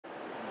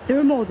There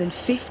are more than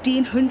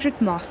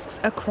 1,500 mosques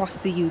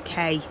across the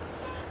UK,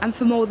 and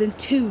for more than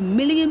 2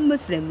 million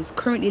Muslims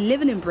currently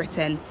living in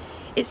Britain,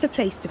 it's a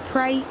place to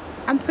pray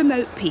and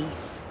promote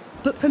peace.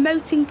 But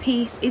promoting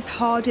peace is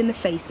hard in the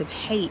face of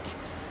hate,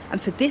 and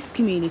for this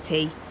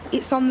community,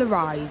 it's on the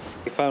rise.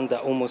 We found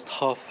that almost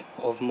half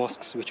of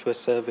mosques which were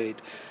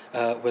surveyed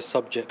were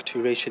subject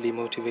to religiously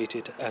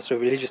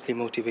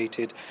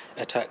motivated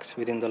attacks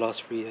within the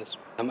last 3 years.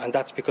 And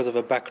that's because of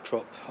a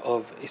backdrop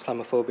of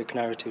Islamophobic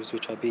narratives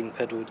which are being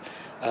peddled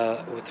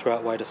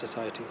throughout wider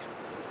society.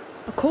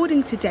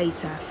 According to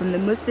data from the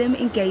Muslim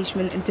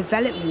Engagement and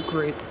Development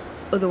Group,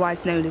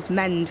 otherwise known as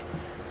MEND,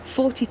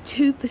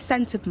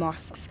 42% of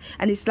mosques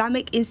and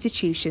Islamic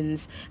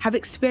institutions have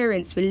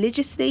experienced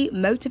religiously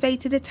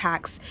motivated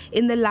attacks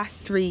in the last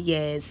 3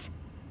 years.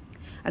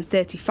 And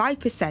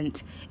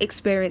 35%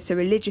 experience a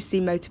religiously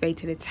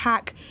motivated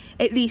attack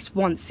at least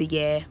once a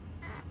year,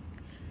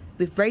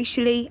 with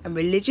racially and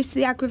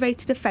religiously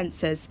aggravated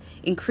offences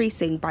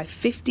increasing by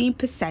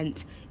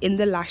 15% in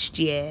the last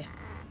year.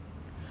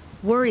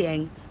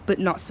 Worrying, but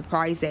not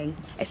surprising,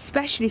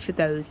 especially for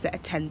those that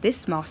attend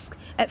this mosque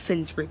at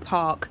Finsbury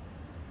Park,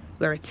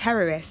 where a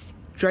terrorist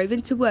drove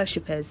into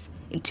worshippers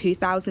in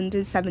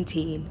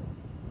 2017,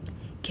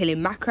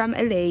 killing Makram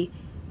Ali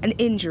and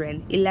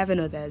injuring 11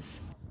 others.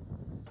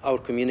 Our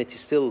community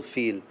still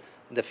feel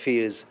the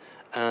fears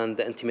and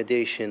the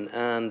intimidation,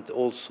 and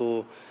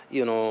also,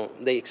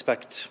 they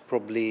expect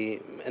probably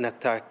an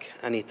attack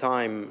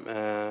anytime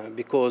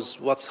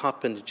because what's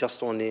happened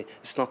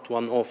it's not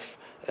one-off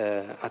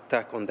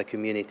attack on the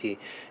community.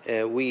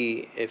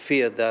 We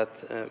fear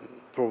that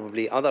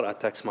probably other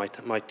attacks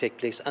might take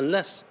place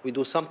unless we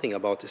do something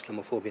about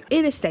Islamophobia.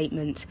 In a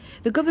statement,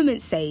 the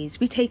government says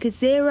we take a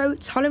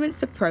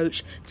zero-tolerance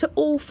approach to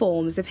all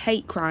forms of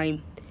hate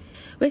crime.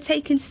 We're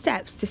taking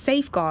steps to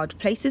safeguard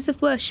places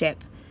of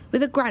worship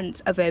with a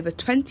grant of over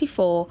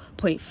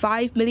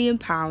 £24.5 million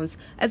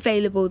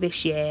available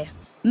this year.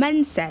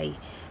 Men say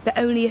that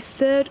only a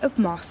third of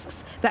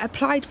mosques that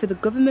applied for the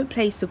Government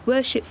Place of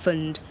Worship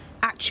Fund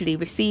actually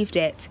received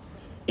it.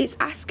 It's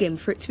asking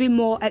for it to be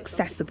more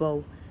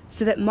accessible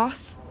so that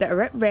mosques that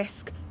are at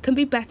risk can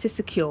be better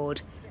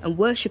secured and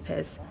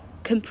worshippers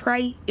can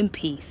pray in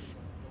peace.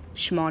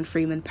 Shimon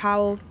Freeman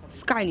Powell,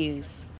 Sky News.